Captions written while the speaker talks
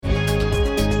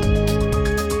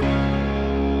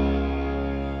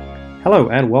Hello,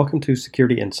 and welcome to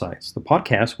Security Insights, the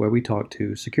podcast where we talk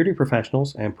to security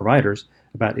professionals and providers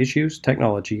about issues,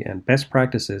 technology, and best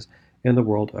practices in the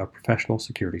world of professional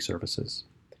security services.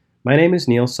 My name is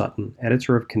Neil Sutton,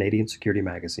 editor of Canadian Security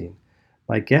Magazine.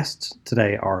 My guests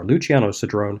today are Luciano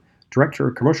Cedrone, Director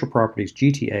of Commercial Properties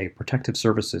GTA Protective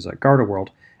Services at GardaWorld,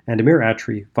 and Amir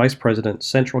Atri, Vice President,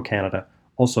 Central Canada,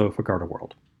 also for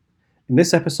GardaWorld. In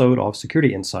this episode of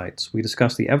Security Insights, we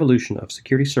discuss the evolution of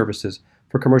security services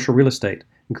for commercial real estate,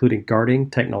 including guarding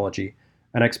technology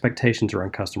and expectations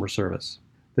around customer service.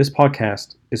 This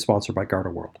podcast is sponsored by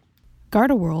GardaWorld.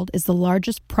 GardaWorld is the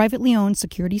largest privately owned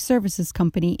security services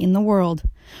company in the world.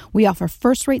 We offer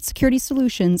first-rate security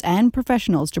solutions and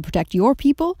professionals to protect your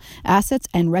people, assets,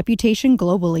 and reputation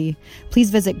globally.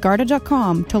 Please visit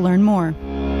garda.com to learn more.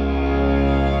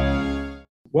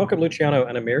 Welcome, Luciano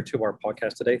and Amir, to our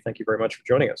podcast today. Thank you very much for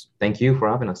joining us. Thank you for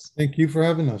having us. Thank you for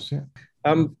having us.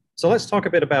 Yeah. So let's talk a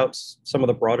bit about some of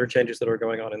the broader changes that are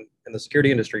going on in the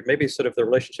security industry, maybe sort of the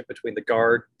relationship between the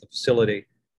guard, the facility,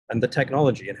 and the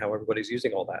technology and how everybody's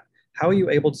using all that. How are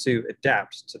you able to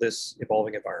adapt to this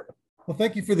evolving environment? Well,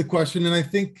 thank you for the question. And I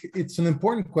think it's an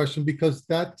important question because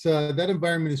that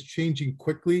environment is changing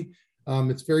quickly.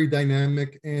 It's very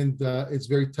dynamic and it's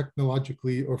very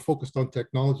technologically or focused on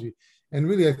technology. And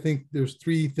really, I think there's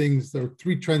three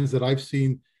trends that I've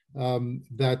seen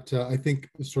that I think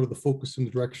is sort of the focus in the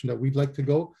direction that we'd like to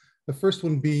go. The first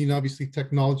one being obviously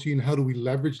technology and how do we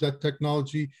leverage that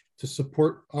technology to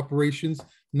support operations,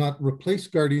 not replace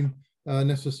guarding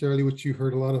necessarily, which you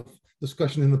heard a lot of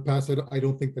discussion in the past. I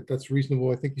don't think that that's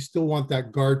reasonable. I think you still want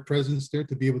that guard presence there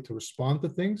to be able to respond to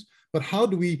things. But how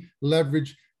do we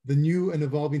leverage the new and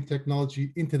evolving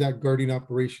technology into that guarding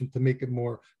operation to make it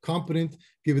more competent,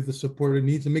 give it the support it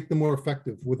needs, and make them more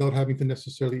effective without having to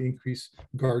necessarily increase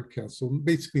guard count. So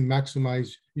basically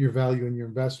maximize your value and your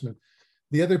investment.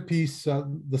 The other piece,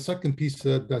 the second piece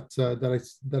that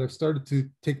I've started to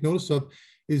take notice of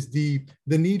is the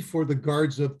need for the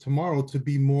guards of tomorrow to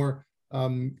be more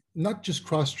not just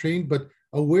cross-trained, but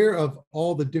aware of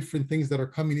all the different things that are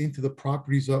coming into the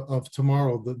properties of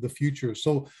tomorrow, the future.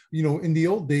 So, in the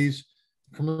old days,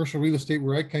 commercial real estate,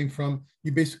 where I came from,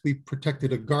 you basically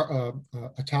protected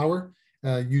a tower,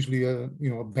 usually a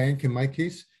bank in my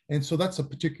case. And so that's a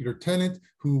particular tenant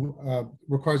who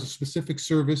requires a specific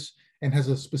service and has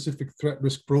a specific threat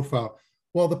risk profile.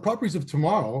 Well, the properties of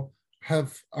tomorrow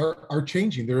are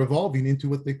changing. They're evolving into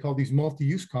what they call these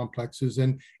multi-use complexes,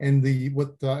 and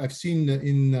what I've seen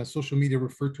in social media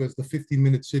referred to as the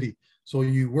 15-minute city. So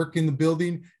you work in the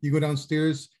building, you go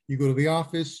downstairs, you go to the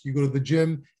office, you go to the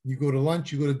gym, you go to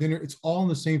lunch, you go to dinner. It's all in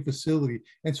the same facility,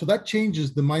 and so that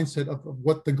changes the mindset of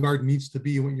what the guard needs to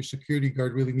be and what your security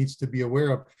guard really needs to be aware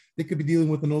of. They could be dealing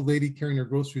with an old lady carrying her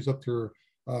groceries up to her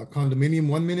condominium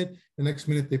 1 minute, the next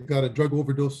minute they've got a drug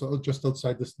overdose just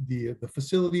outside the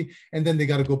facility, and then they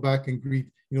got to go back and greet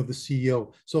the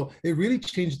CEO. So it really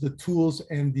changed the tools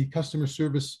and the customer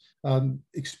service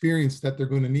experience that they're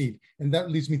going to need. And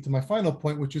that leads me to my final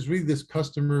point, which is really this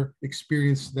customer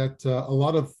experience that a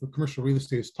lot of commercial real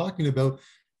estate is talking about.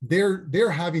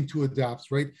 They're having to adapt,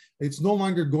 right? It's no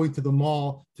longer going to the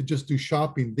mall to just do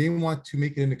shopping. They want to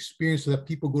make it an experience so that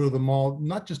people go to the mall,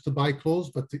 not just to buy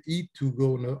clothes, but to eat, to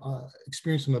go and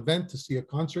experience an event, to see a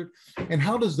concert. And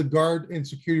how does the guard and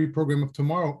security program of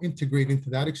tomorrow integrate into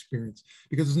that experience?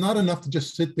 Because it's not enough to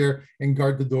just sit there and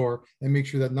guard the door and make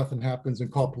sure that nothing happens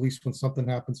and call police when something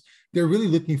happens. They're really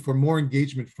looking for more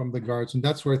engagement from the guards. And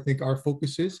that's where I think our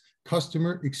focus is: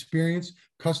 customer experience,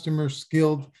 customer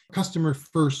skilled, customer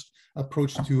first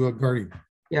approach to guarding.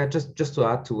 Yeah, just to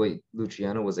add to what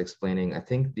Luciano was explaining, I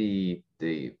think the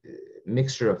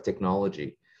mixture of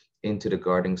technology into the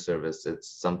guarding service, it's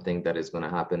something that is going to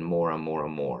happen more and more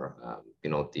and more.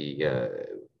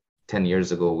 10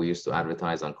 years ago, we used to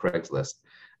advertise on Craigslist.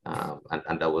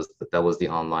 And that was the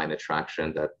online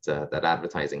attraction that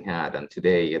advertising had. And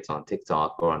today it's on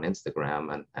TikTok or on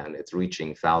Instagram, and it's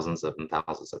reaching thousands and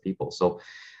thousands of people. So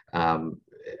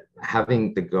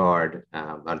having the guard,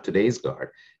 on today's guard,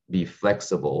 be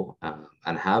flexible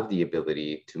and have the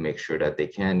ability to make sure that they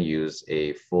can use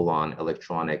a full-on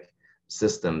electronic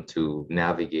system to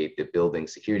navigate the building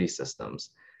security systems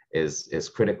is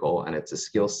critical, and it's a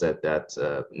skill set that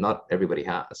not everybody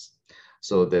has.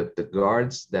 So the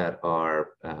guards that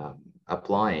are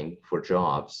applying for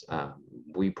jobs,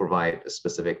 we provide a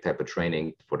specific type of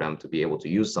training for them to be able to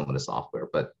use some of the software,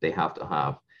 but they have to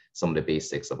have some of the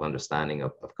basics of understanding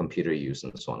of computer use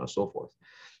and so on and so forth.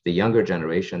 The younger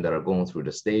generation that are going through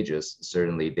the stages,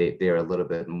 certainly they are a little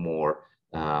bit more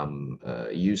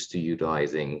used to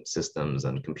utilizing systems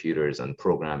and computers and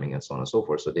programming and so on and so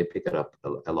forth. So they pick it up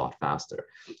a lot faster.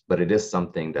 But it is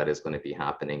something that is going to be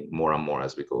happening more and more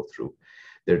as we go through.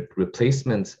 The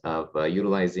replacement of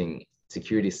utilizing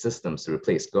security systems to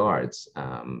replace guards,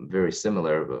 very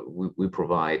similar. We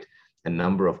provide a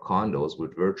number of condos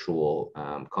with virtual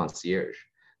concierge,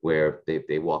 where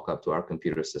they walk up to our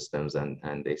computer systems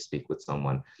and they speak with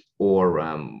someone. Or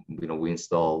we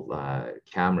install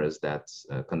cameras that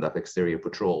conduct exterior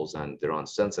patrols, and they're on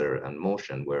sensor and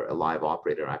motion, where a live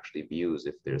operator actually views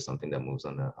if there's something that moves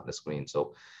on the screen.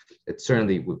 So it's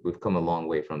certainly, we've come a long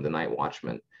way from the night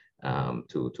watchman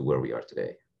to where we are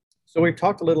today. So we've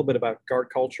talked a little bit about guard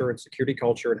culture and security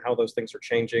culture and how those things are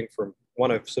changing from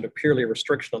one of sort of purely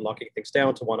restriction and locking things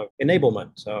down to one of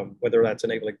enablement, whether that's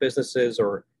enabling businesses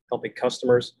or helping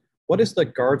customers. What is the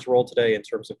guard's role today in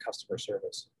terms of customer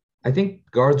service? I think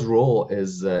guard's role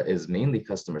is mainly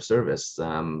customer service,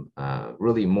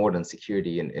 really more than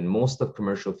security. In most of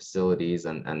commercial facilities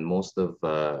and most of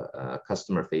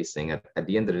customer facing, at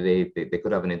the end of the day, they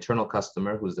could have an internal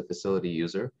customer who's the facility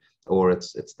user, or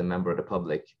it's the member of the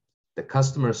public. The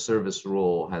customer service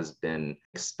role has been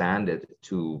expanded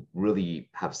to really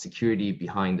have security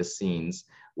behind the scenes,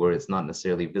 where it's not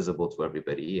necessarily visible to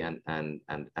everybody. And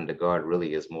the guard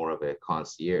really is more of a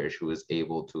concierge who is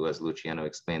able to, as Luciano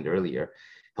explained earlier,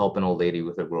 help an old lady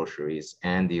with her groceries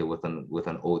and deal with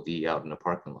an OD out in a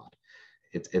parking lot.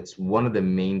 It's one of the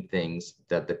main things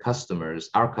that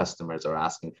our customers are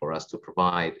asking for us to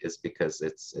provide, is because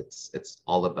it's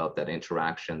all about that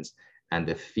interactions and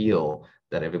the feel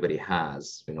that everybody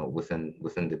has, within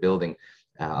the building.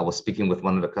 I was speaking with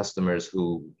one of the customers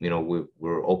who, we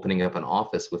were opening up an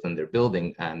office within their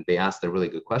building, and they asked a really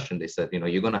good question. They said,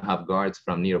 you're going to have guards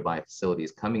from nearby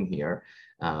facilities coming here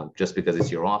just because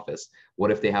it's your office.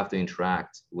 What if they have to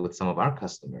interact with some of our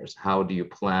customers? How do you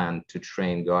plan to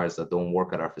train guards that don't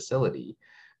work at our facility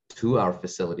to our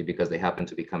facility because they happen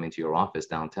to be coming to your office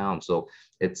downtown? So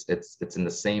it's in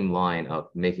the same line of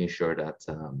making sure that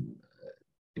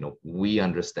we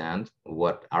understand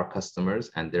what our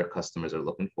customers and their customers are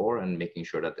looking for, and making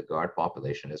sure that the guard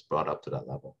population is brought up to that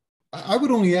level. I would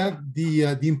only add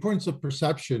the importance of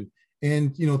perception.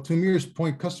 And to Amir's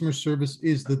point, customer service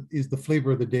is the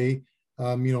flavor of the day.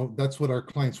 That's what our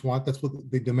clients want. That's what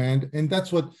they demand, and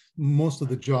that's what most of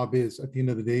the job is. At the end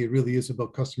of the day, it really is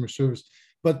about customer service.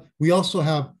 But we also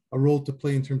have a role to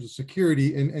play in terms of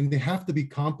security, and they have to be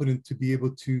competent to be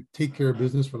able to take care of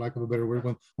business, for lack of a better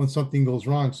word, when something goes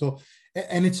wrong. So,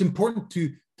 and it's important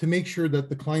to make sure that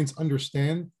the clients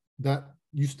understand that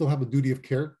you still have a duty of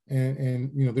care, and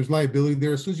there's liability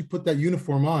there. As soon as you put that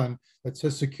uniform on that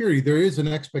says security, there is an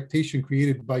expectation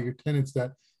created by your tenants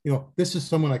that this is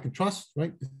someone I can trust,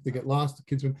 right? If they get lost, the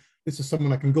kids this is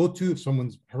someone I can go to if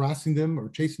someone's harassing them or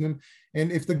chasing them.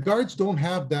 And if the guards don't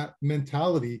have that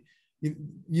mentality,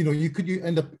 you could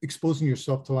end up exposing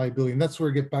yourself to liability. And that's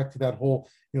where I get back to that whole,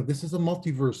 this is a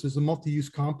multiverse, this is a multi-use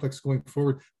complex going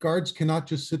forward. Guards cannot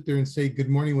just sit there and say good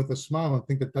morning with a smile and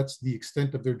think that that's the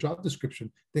extent of their job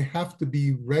description. They have to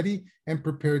be ready and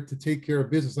prepared to take care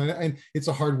of business. And it's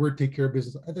a hard word, take care of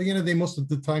business. At the end of the day, most of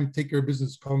the time, take care of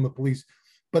business is calling the police.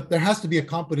 But there has to be a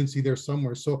competency there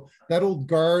somewhere. So that old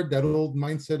guard, that old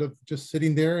mindset of just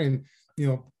sitting there and,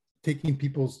 taking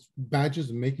people's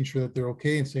badges and making sure that they're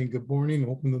okay and saying good morning,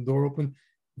 open the door open,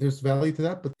 there's value to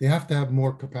that. But they have to have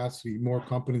more capacity, more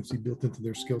competency built into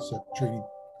their skill set training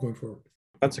going forward.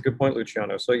 That's a good point,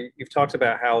 Luciano. So you've talked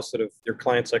about how sort of your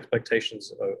clients'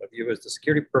 expectations of you as the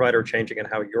security provider are changing, and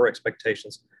how your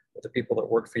expectations of the people that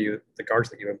work for you, the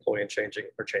guards that you employ, are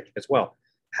changing as well.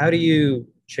 How do you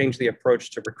change the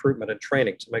approach to recruitment and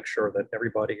training to make sure that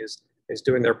everybody is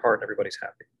doing their part and everybody's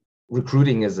happy?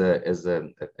 Recruiting is I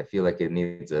feel like it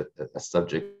needs a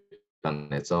subject on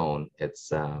its own.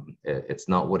 It's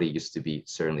not what it used to be,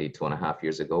 certainly 2.5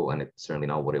 years ago, and it's certainly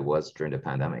not what it was during the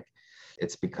pandemic.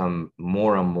 It's become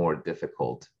more and more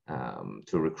difficult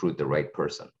to recruit the right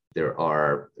person. There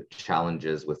are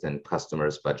challenges within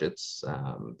customers' budgets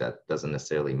that doesn't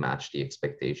necessarily match the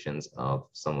expectations of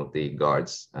some of the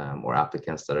guards or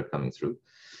applicants that are coming through,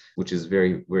 which is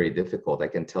very, very difficult. I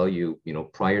can tell you,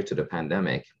 prior to the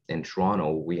pandemic in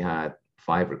Toronto, we had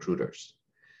 5 recruiters,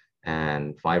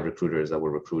 and 5 recruiters that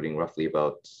were recruiting roughly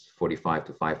about 45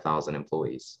 to 5,000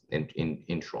 employees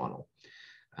in Toronto.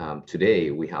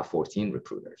 Today, we have 14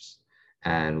 recruiters,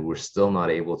 and we're still not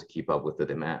able to keep up with the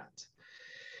demand.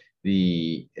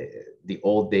 The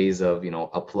old days of,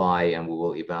 apply and we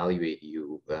will evaluate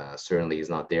you certainly is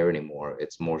not there anymore.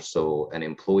 It's more so an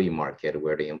employee market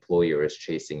where the employer is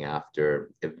chasing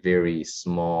after a very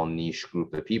small niche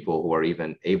group of people who are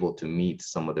even able to meet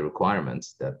some of the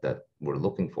requirements that we're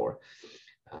looking for.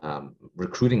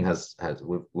 Recruiting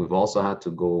we've also had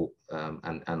to go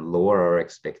and lower our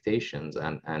expectations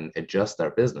and adjust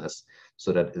our business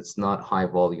so that it's not high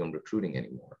volume recruiting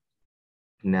anymore.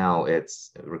 Now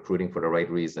it's recruiting for the right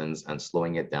reasons and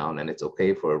slowing it down, and it's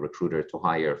okay for a recruiter to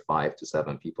hire 5 to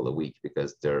 7 people a week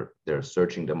because they're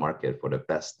searching the market for the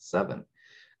best 7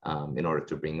 in order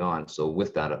to bring on. So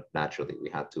with that, naturally, we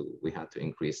had to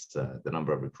increase the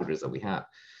number of recruiters that we have.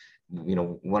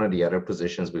 One of the other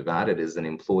positions we've added is an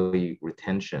employee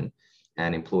retention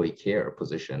and employee care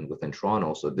position within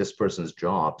Toronto. So this person's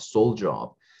sole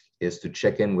job, is to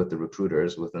check in with the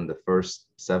recruiters within the first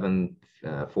 7,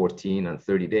 14, and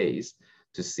 30 days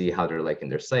to see how they're liking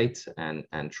their site and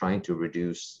trying to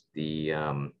reduce the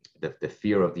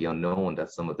fear of the unknown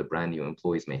that some of the brand new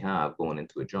employees may have going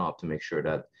into a job, to make sure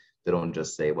that they don't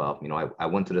just say, well, I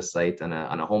went to the site and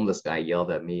a homeless guy yelled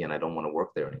at me and I don't want to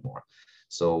work there anymore.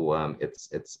 So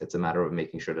it's a matter of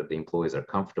making sure that the employees are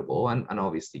comfortable and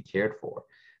obviously cared for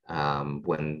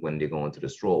when they go into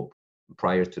this role.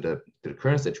 Prior to the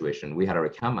current situation, we had our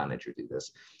account manager do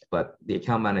this, but the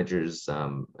account manager's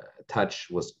touch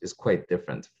is quite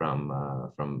different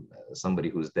from somebody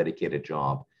whose dedicated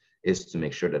job is to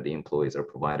make sure that the employees are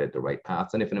provided the right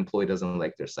paths. And if an employee doesn't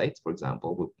like their site, for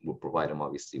example, we'll provide them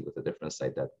obviously with a different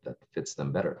site that fits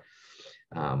them better.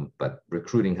 But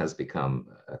recruiting has become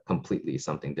completely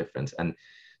something different. And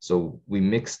so we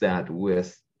mix that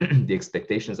with the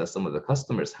expectations that some of the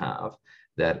customers have.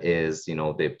 That is,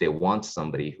 they want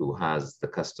somebody who has the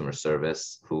customer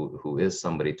service, who is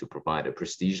somebody to provide a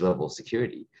prestige level of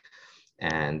security.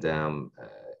 And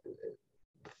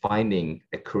finding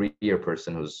a career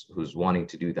person who's wanting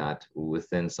to do that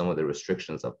within some of the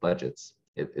restrictions of budgets,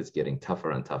 it's getting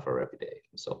tougher and tougher every day.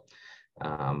 So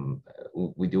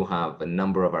we do have a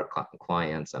number of our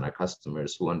clients and our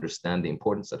customers who understand the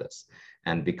importance of this,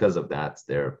 and because of that,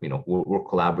 we're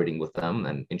collaborating with them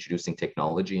and introducing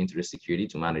technology into the security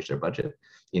to manage their budget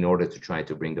in order to try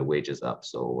to bring the wages up.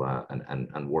 So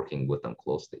and working with them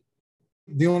closely.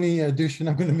 The only addition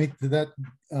I'm going to make to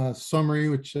that summary,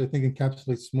 which I think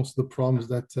encapsulates most of the problems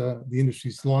that the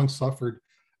industry's long suffered,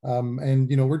 and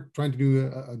we're trying to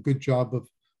do a good job of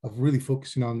really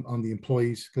focusing on the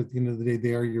employees, because at the end of the day,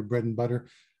 they are your bread and butter.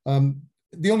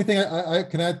 The only thing I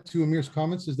can add to Amir's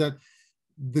comments is that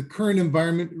the current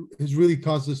environment has really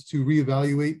caused us to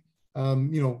reevaluate,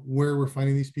 where we're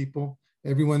finding these people.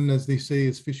 Everyone, as they say,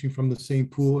 is fishing from the same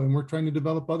pool, and we're trying to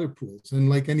develop other pools. And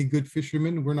like any good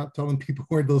fisherman, we're not telling people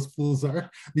where those pools are,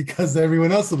 because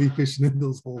everyone else will be fishing in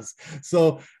those holes.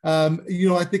 So, I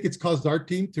think it's caused our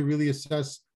team to really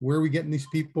assess where are we getting these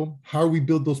people, how we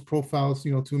build those profiles,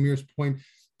 to Amir's point,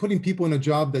 putting people in a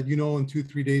job that, in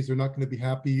 2-3 days, they're not going to be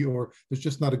happy, or there's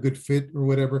just not a good fit or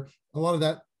whatever. A lot of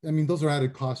that, those are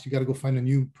added costs. You got to go find a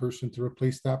new person to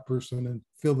replace that person and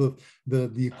fill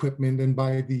the equipment and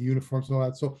buy the uniforms and all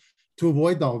that. So to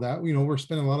avoid all that, we're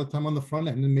spending a lot of time on the front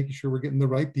end and making sure we're getting the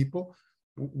right people.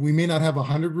 We may not have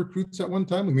 100 recruits at one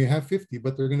time. We may have 50,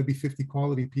 but they're going to be 50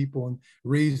 quality people and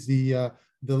raise the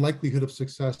likelihood of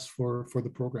success for the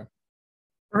program.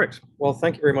 Perfect. Well,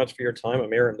 thank you very much for your time,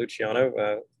 Amir and Luciano.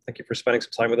 Thank you for spending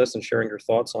some time with us and sharing your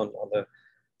thoughts on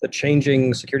the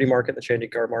changing security market, the changing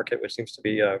guard market, which seems to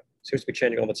be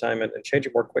changing all the time and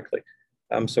changing more quickly.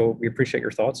 So we appreciate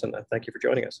your thoughts, and thank you for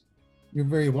joining us. You're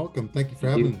very welcome. Thank you for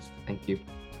having us. Thank you.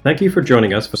 Thank you for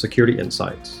joining us for Security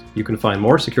Insights. You can find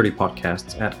more security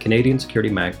podcasts at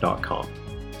CanadianSecurityMag.com.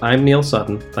 I'm Neil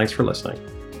Sutton. Thanks for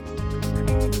listening.